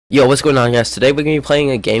Yo, what's going on, guys? Today we're gonna be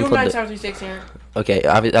playing a game called Doom9736 here. Okay,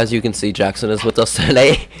 as you can see, Jackson is with us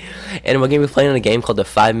today, and we're gonna be playing a game called the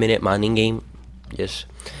 5-minute mining game. Yes.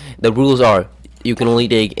 The rules are you can only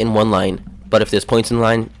dig in one line, but if there's points in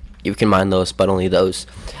line, you can mine those, but only those.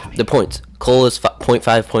 The points: coal is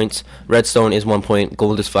 0.5 points, redstone is 1 point,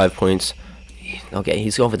 gold is 5 points. Okay,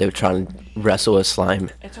 he's over there trying to wrestle a slime.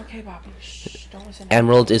 It's okay, Bobby. Shh, don't listen.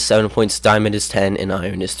 Emerald is 7 points, diamond is 10, and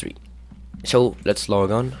iron is 3. So let's log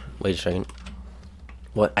on. Wait a second.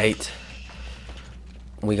 What, 8?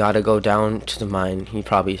 We gotta go down to the mine. He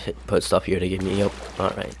probably put stuff here to give me. Yep.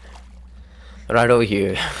 Alright. Right over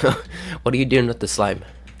here. What are you doing with the slime?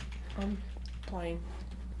 I'm playing.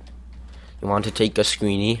 You want to take a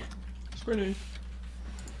screenie? Screenie.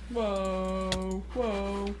 Whoa.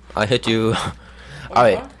 Whoa. I hit you. Oh,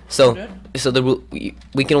 Alright. So the rule,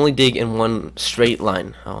 we can only dig in one straight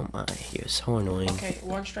line. Oh my, you're so annoying. Okay,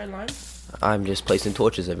 one straight line. I'm just placing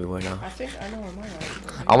torches everywhere now. I think I know where mine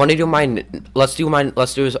are. I want to do mine. Let's do mine.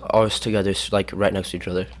 Let's do ours together, like right next to each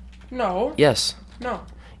other. No. Yes. No.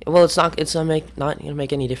 Well, it's not. It's not gonna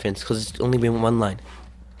make any difference because it's only been one line.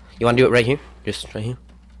 You want to do it right here? Just right here.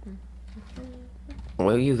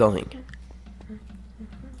 Where are you going?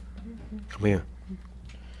 Come here.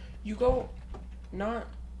 You go. Not.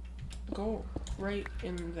 Go right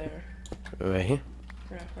in there. Right here.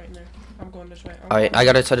 Yeah, right in there. I'm going this way. Alright, I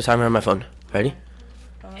gotta set a timer on my phone. Ready?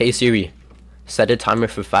 Hey Siri, set a timer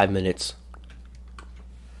for 5 minutes.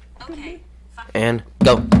 Okay. And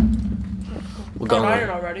go. We're going. Iron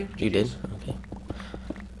already. You did? Okay.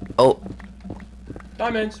 Oh,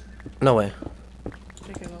 Diamonds. no way.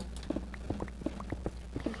 Take it though.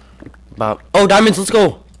 Bob. Oh, diamonds. Let's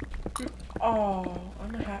go. Oh,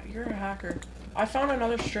 you're a hacker. I found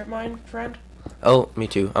another strip mine, friend. Oh, me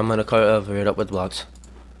too. I'm gonna cover it up with blocks.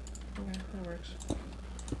 Okay, that works.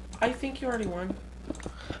 I think you already won.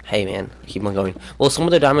 Hey man, keep on going. Well, some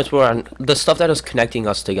of the diamonds were on the stuff that is connecting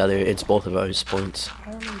us together. It's both of ours points.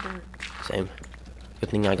 I don't need dirt. Same. Good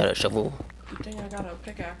thing I got a shovel. Good thing I got a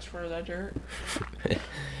pickaxe for that dirt.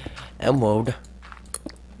 Emerald.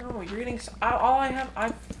 No, you're getting. All I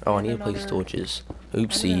have. Oh, I need to place torches. I need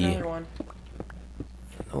Oopsie. another one.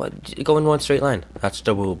 What? Go in one straight line. That's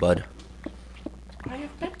the rule, bud. I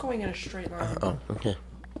have been going in a straight line. Oh, okay.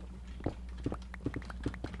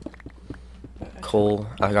 Coal.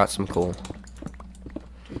 I got some coal.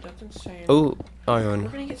 Dude, that's insane. Oh, We're iron.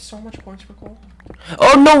 gonna get so much points for coal.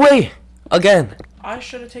 Oh, no way! Again. I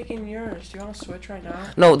should have taken yours. Do you want to switch right now?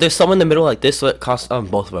 No, there's some in the middle like this that costs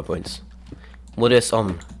both of our points. We'll just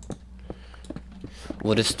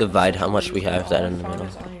divide how much we have that in the middle.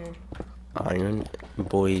 Iron,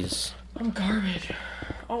 boys. I'm garbage.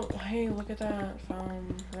 Oh, hey, look at that.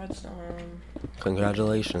 Found redstone.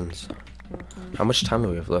 Congratulations. How much time do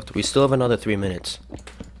we have left? We still have another 3 minutes.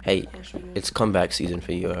 Hey, it's comeback season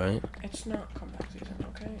for you, alright? It's not comeback season,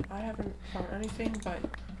 okay? I haven't found anything, but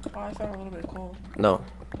I found a little bit of coal. No,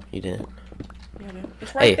 you didn't. Yeah, I did.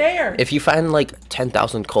 It's right there. If you find like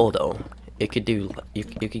 10,000 coal though, it could do. You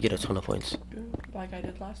could get a ton of points. Like I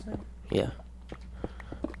did last time. Yeah.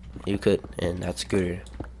 You could, and that's good.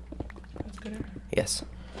 That's good. Yes.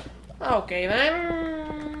 Okay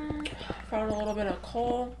then. Found a little bit of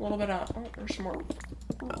coal, a little bit of. Oh, there's some more.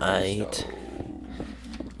 Alright.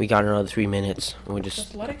 We got another 3 minutes. We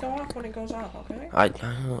Just let it go off when it goes off, okay?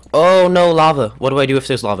 Oh no, lava. What do I do if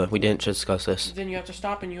there's lava? We didn't discuss this. Then you have to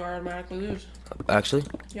stop and you automatically lose. Actually?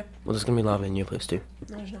 Yep. Well, there's gonna be lava in your place too.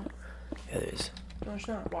 No, there's not. Yeah, there is. No, it's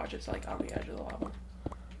not. Watch, it's like on the edge of the lava.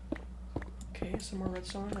 Okay, some more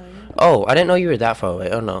redstone and iron. Oh, I didn't know you were that far away.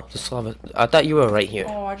 Oh no, this lava. I thought you were right here.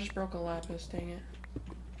 Oh, I just broke a lapis. Dang it.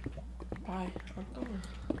 Bye. I'm going.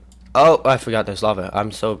 Oh, I forgot there's lava.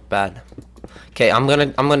 I'm so bad. Okay, I'm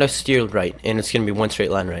gonna steer right, and it's gonna be one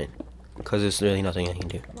straight line right, cause there's really nothing I can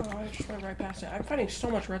do. Oh, I just went right past it. I'm finding so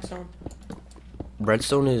much redstone.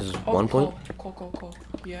 Redstone is 1 point. Coal.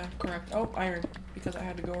 Yeah, correct. Oh, iron, because I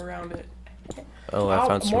had to go around it. Oh, I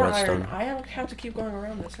found some more redstone. Iron. I have to keep going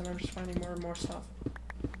around this, and I'm just finding more and more stuff.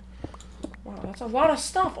 Wow, that's a lot of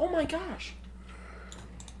stuff. Oh my gosh.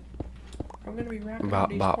 I'm gonna be racking up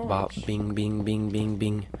these Bop, points. bing, bing, bing, bing,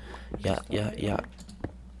 bing. Yeah.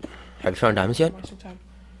 Have you found diamonds yet?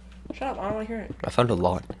 Shut up, I don't want to hear it. I found a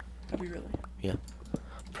lot. Have we really? Yeah.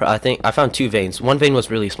 I think I found 2 veins. One vein was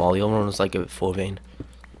really small. The other one was like a 4 vein.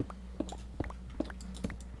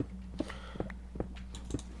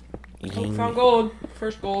 Oh, found gold.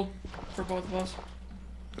 First gold for both of us.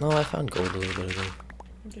 No, I found gold a little bit ago.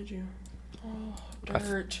 What did you? Oh,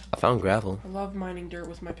 dirt. I found gravel. I love mining dirt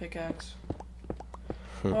with my pickaxe.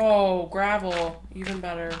 Oh, gravel. Even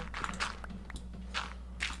better.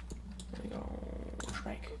 There you go.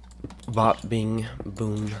 Strike. Bop, bing,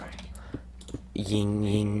 boom, Strike. ying,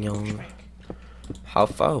 ying, yong. Strike. How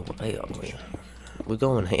far away are we? We're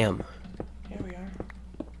going ham. Here we are.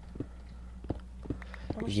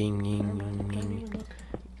 How much- Ying, I ying, don't know, ying, can't ying. even look.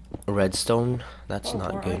 Redstone. That's Oh,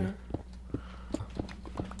 not more good. iron.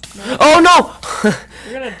 No, Oh no!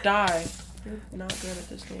 you're gonna die. You're not good at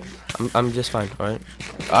this game. I'm just fine. All right.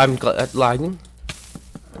 I'm lagging.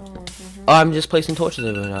 Oh, mhm. Oh, I'm just placing torches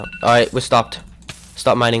everywhere now. All right, we're stopped.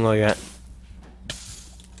 Stop mining where you're at.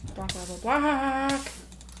 Block, block, block, block.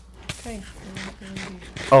 Okay.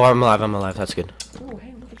 Oh, I'm alive. I'm alive. That's good. Ooh,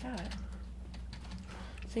 hey, look at that.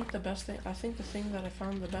 I think the thing that I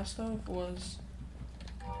found the best of was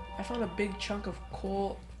I found a big chunk of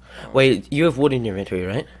coal. Wait, you have wood in your inventory,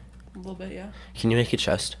 right? A little bit, yeah. Can you make a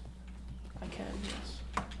chest? I can,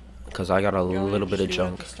 yes. Cause I got a We only little bit of just do it at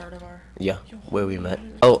junk. the start of our... Yeah, Yo, where we met.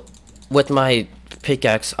 man. Oh, with my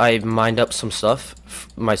pickaxe, I mined up some stuff.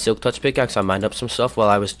 My silk touch pickaxe, I mined up some stuff while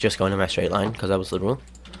I was just going in my straight line because I was literal.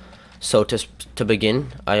 So to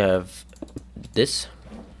begin, I have this.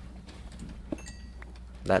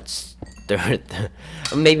 That's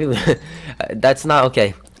maybe that's not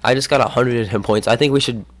okay. I just got 100 hit points. I think we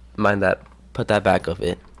should mine that. Put that back of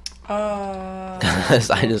it. Cause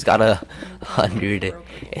I just got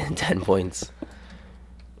 110 points.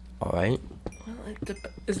 All right. Well,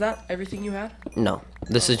 is that everything you had? No,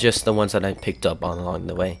 this is just the ones that I picked up along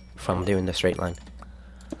the way from doing the straight line.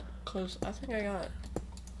 Cause I think I got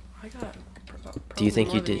Do you think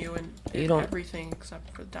more you than did? You in You don't- everything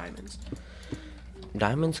except for diamonds.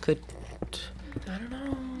 Diamonds could. I don't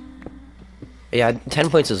know. Yeah, 10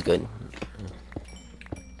 points is good.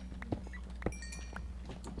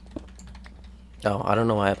 Oh, I don't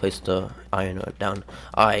know why I placed the iron ore down.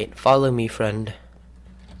 Alright, follow me, friend.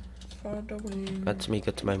 For the win. Let me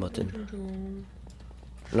get to my button.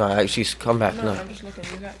 No, actually, come back. No, No. I'm just looking.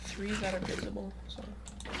 You got 3 that are visible, so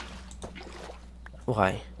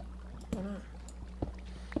Why? why not?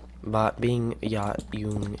 Ba bing ya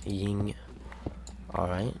yung ying.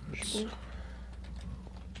 Alright. Cool.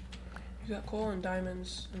 You got coal and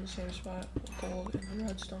diamonds in the same spot. Gold and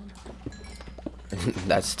redstone.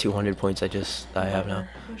 That's 200 points I have now. Whatever.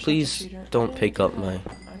 You're such a Please cheater. don't I pick didn't up do my.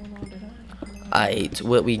 that. I don't know, did I? Alright,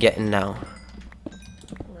 what we getting now?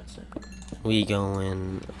 What's it? We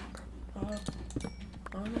going. Up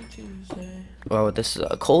on a Tuesday. Well, this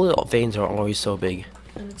coal veins are always so big.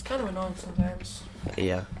 And it's kind of annoying sometimes.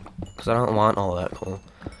 Yeah, because I don't want all that coal.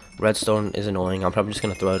 Redstone is annoying. I'm probably just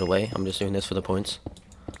gonna throw it away. I'm just doing this for the points,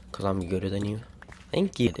 because I'm gooder than you.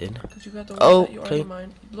 Thank you, dude. Because you got the ones Oh, that you already okay.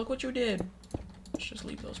 mined. Look what you did. Let's just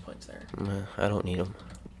leave those points there. I don't need them.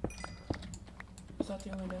 Is that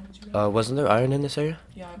the only diamonds you got? Wasn't there iron in this area?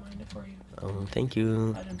 Yeah, I mined it for you. Oh, thank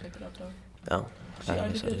you. I didn't pick it up though. Oh, See, I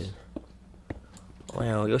guess did this.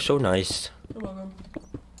 Wow, you're so nice. You're welcome.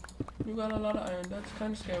 You got a lot of iron. That's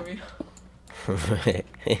kind of scary.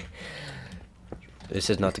 This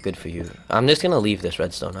is not good for you. I'm just gonna leave this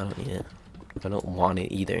redstone. I don't need it. I don't want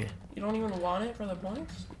it either. You don't even want it for the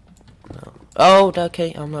points? No. Oh,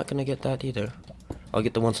 okay. I'm not gonna get that either. I'll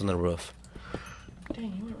get the ones on the roof.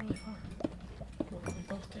 Dang, you went really far. Well, we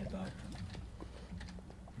both did, but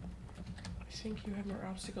I think you have more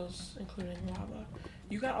obstacles, including lava.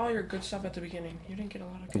 You got all your good stuff at the beginning. You didn't get a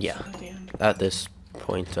lot of good Yeah. stuff at the end. At this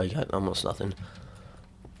point, I got almost nothing.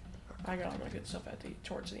 I got all my good stuff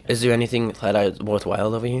towards the end. Is there anything that is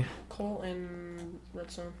worthwhile over here? Coal and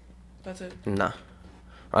redstone. That's it. Nah.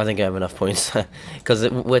 I think I have enough points. Because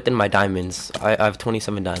within my diamonds, I have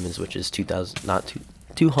 27 diamonds, which is 2,000, not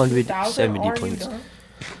 270 Are you points. done?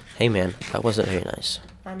 Hey man, that wasn't very nice.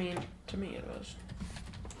 I mean, to me it was.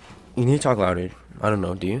 You need to talk louder. I don't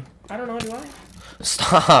know, do you? I don't know, do I?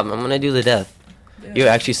 Stop, I'm gonna do the death. Yeah, You're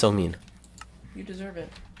actually so mean. You deserve it.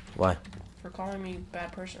 Why? For calling me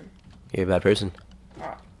bad person. You're a bad person.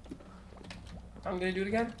 Ah. I'm gonna do it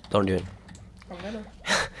again? Don't do it. I'm gonna.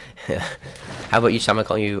 How about each time I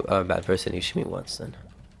call you a bad person, you shoot me once then?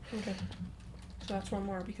 Okay. So that's one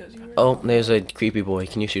more because you were. Oh, there's a creepy boy.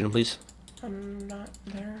 Can you shoot him, please? I'm not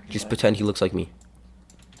there. Just but- pretend he looks like me.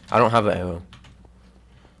 I don't have an arrow.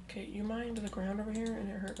 Okay, you mined the ground over here and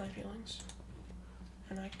it hurt my feelings.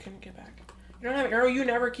 And I couldn't get back. You don't have an arrow? You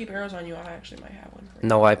never keep arrows on you. I actually might have one for you.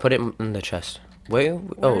 No, I put it in the chest. Where?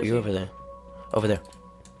 Oh, is you're he? over there. Over there.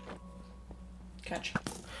 Catch.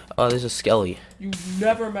 Oh, there's a skelly. You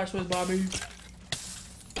never mess with Bobby.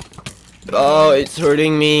 Oh, it's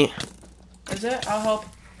hurting me. Is it? I'll help.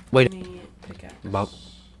 Wait. Give me pickaxe. Bob,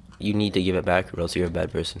 you need to give it back or else you're a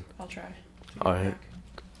bad person. I'll try. Give it Alright. back.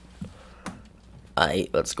 Alright,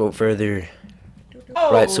 let's go further.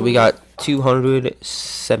 Oh! Right, so we got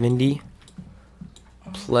 270.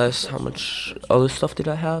 plus how much other stuff did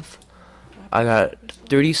I have? I got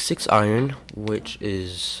 36 iron, which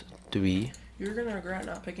is 3. You're gonna regret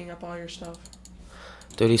not picking up all your stuff.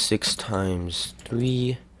 36 times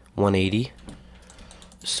 3, 180.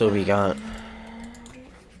 So we got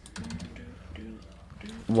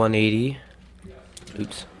 180.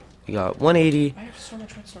 Oops. We got 180, I have so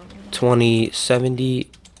much redstone. 20, 70.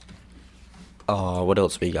 What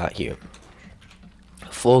else we got here?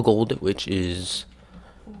 4 gold, which is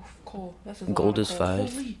Oof, coal. That's a gold lot is of coal.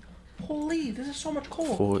 5. Holy, this is so much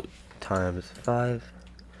coal. 4 times 5.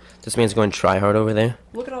 This man's going to try hard over there.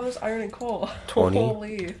 Look at all this iron and coal. 20.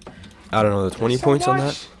 Holy. I don't know, the 20 so points on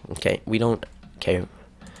much. that? Okay, we don't care.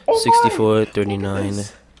 Oh 64, my. 39.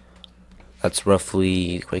 This. That's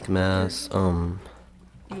roughly quick math. You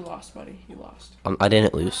lost, buddy. You lost. I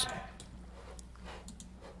didn't lose.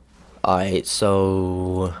 Alright,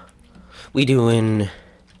 so we doing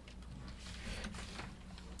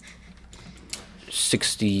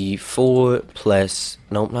 64 plus,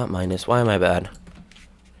 nope, not minus. Why am I bad?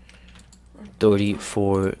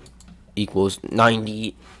 34 equals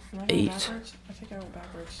 98. Am I going backwards? I think I went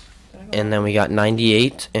backwards. Did I go And then we got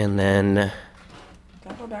 98, and then Did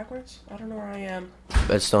I go backwards? I don't know where I am.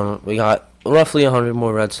 redstone. We got roughly 100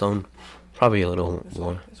 more redstone. Probably a little This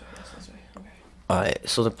more. way, this way, this way. Okay. Alright,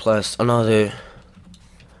 so the plus another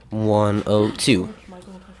 102. My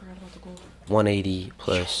gold, I forgot about the gold. 180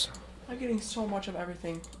 plus I'm getting so much of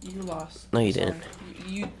everything. You lost. No, you Sorry. didn't.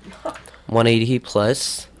 You 180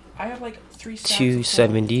 plus I have like 3 stacks of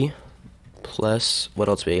 270 plus what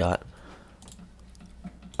else we got?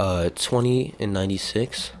 20 and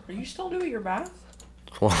 96. coal. Are you still doing your math?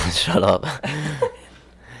 Well, shut up.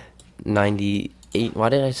 98. Why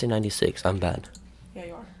did I say 96? I'm bad. Yeah,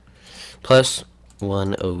 you are. Plus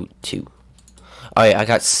 102. Alright, I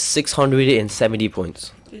got 670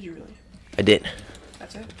 points. Did you really? I did.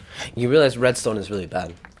 That's it? You realize redstone is really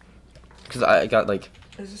bad. Because I got like...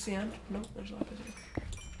 Is this the end? No, there's a lot to do.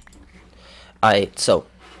 Alright, so...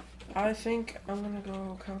 I think I'm gonna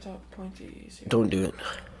go count up pointies here. Don't do it.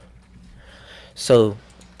 So,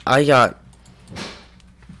 I got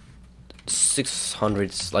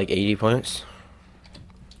 600, like 80 points.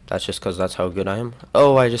 That's just because that's how good I am.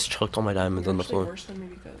 Oh, I just chucked all my diamonds You're on the actually floor. worse than me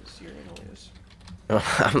because you're gonna lose.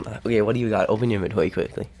 Okay, what do you got? Open your inventory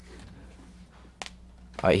quickly.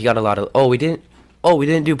 Alright, he got a lot of... Oh, we didn't... Oh, we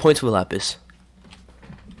didn't do points with lapis.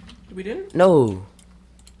 We didn't? No.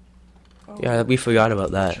 Oh, Yeah, we forgot about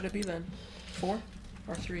what that. should it be then? 4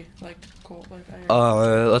 or 3? Like gold, like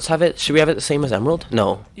iron. Let's have it... Should we have it the same as emerald?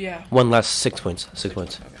 No. Yeah. One less. 6 points. 6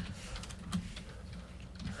 points.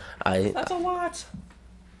 Okay. That's a lot.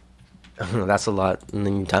 That's a lot. And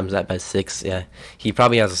then you times that by 6. Yeah. He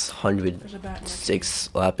probably has There's a bat. next to 106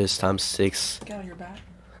 lapis times 6. you. Get out of your bat.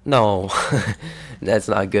 No. That's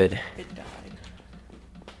not good. It died.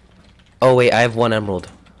 Oh, wait. I have 1 emerald.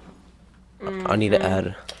 I need to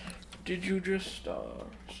add... Did you just stop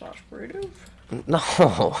creative?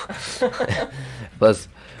 No. Plus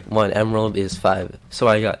 1 emerald is 5. So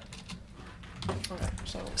I got Okay,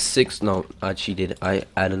 so 6. No, I cheated. I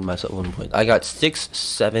added myself 1 point. I got 6,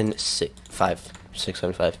 7, 6, 5. 6,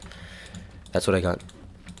 7, 5. That's what I got.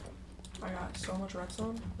 I got so much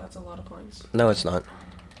redstone. That's a lot of points. No, it's not.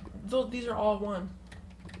 These are all 1.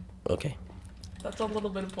 Okay. That's a little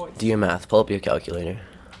bit of points. Do your math. Pull up your calculator.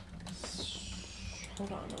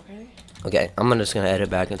 Hold on, okay? Okay, I'm just gonna edit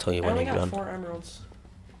back and tell you I when only you're got done. 4 emeralds.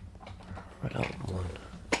 Right out 1.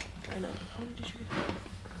 I know. How many did you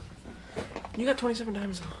get? You got 27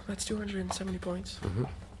 diamonds though. That's 270 points. Mhm.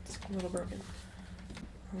 It's a little broken.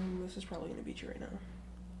 This is probably gonna beat you right now.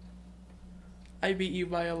 I beat you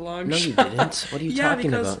by a long No, you shot. didn't. What are you Yeah, talking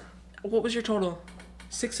because about? what was your total?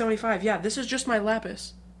 675. Yeah, this is just my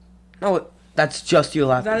lapis. No, that's just your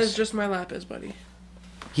lapis. That is just my lapis, buddy.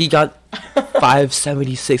 He got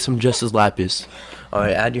 576 from just his lapis.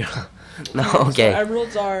 Alright, add your... No, okay. So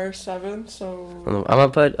emeralds are 7, so... I'm gonna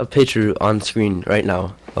put a picture on screen right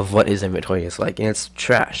now of what his inventory is like, and it's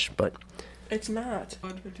trash, but... It's not.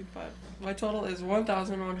 155. My total is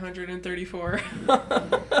 1,134.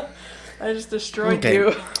 I just destroyed Okay.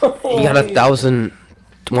 you. He got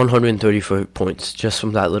 1,134 points just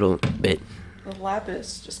from that little bit. The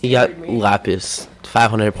lapis just He got carried me. lapis.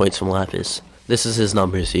 500 points from lapis. This is his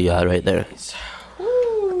numbers he got right there.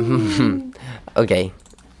 Woo. Okay.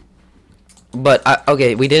 But,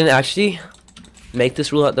 okay, we didn't actually make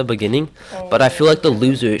this rule at the beginning, but I feel like the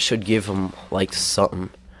loser should give him, like, something.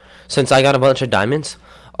 Since I got a bunch of diamonds,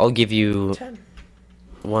 I'll give you 10.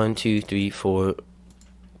 1, 2, 3, 4.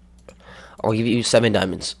 I'll give you 7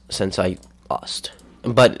 diamonds since I lost.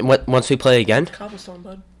 But once we play again, Cobblestone,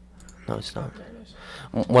 bud. no, it's not. There it is.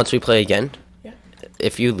 Once we play again, Yeah.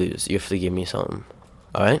 if you lose, you have to give me something.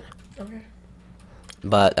 Alright? Okay.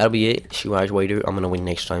 But that'll be it. She Waiter, I'm gonna win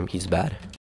next time. He's bad.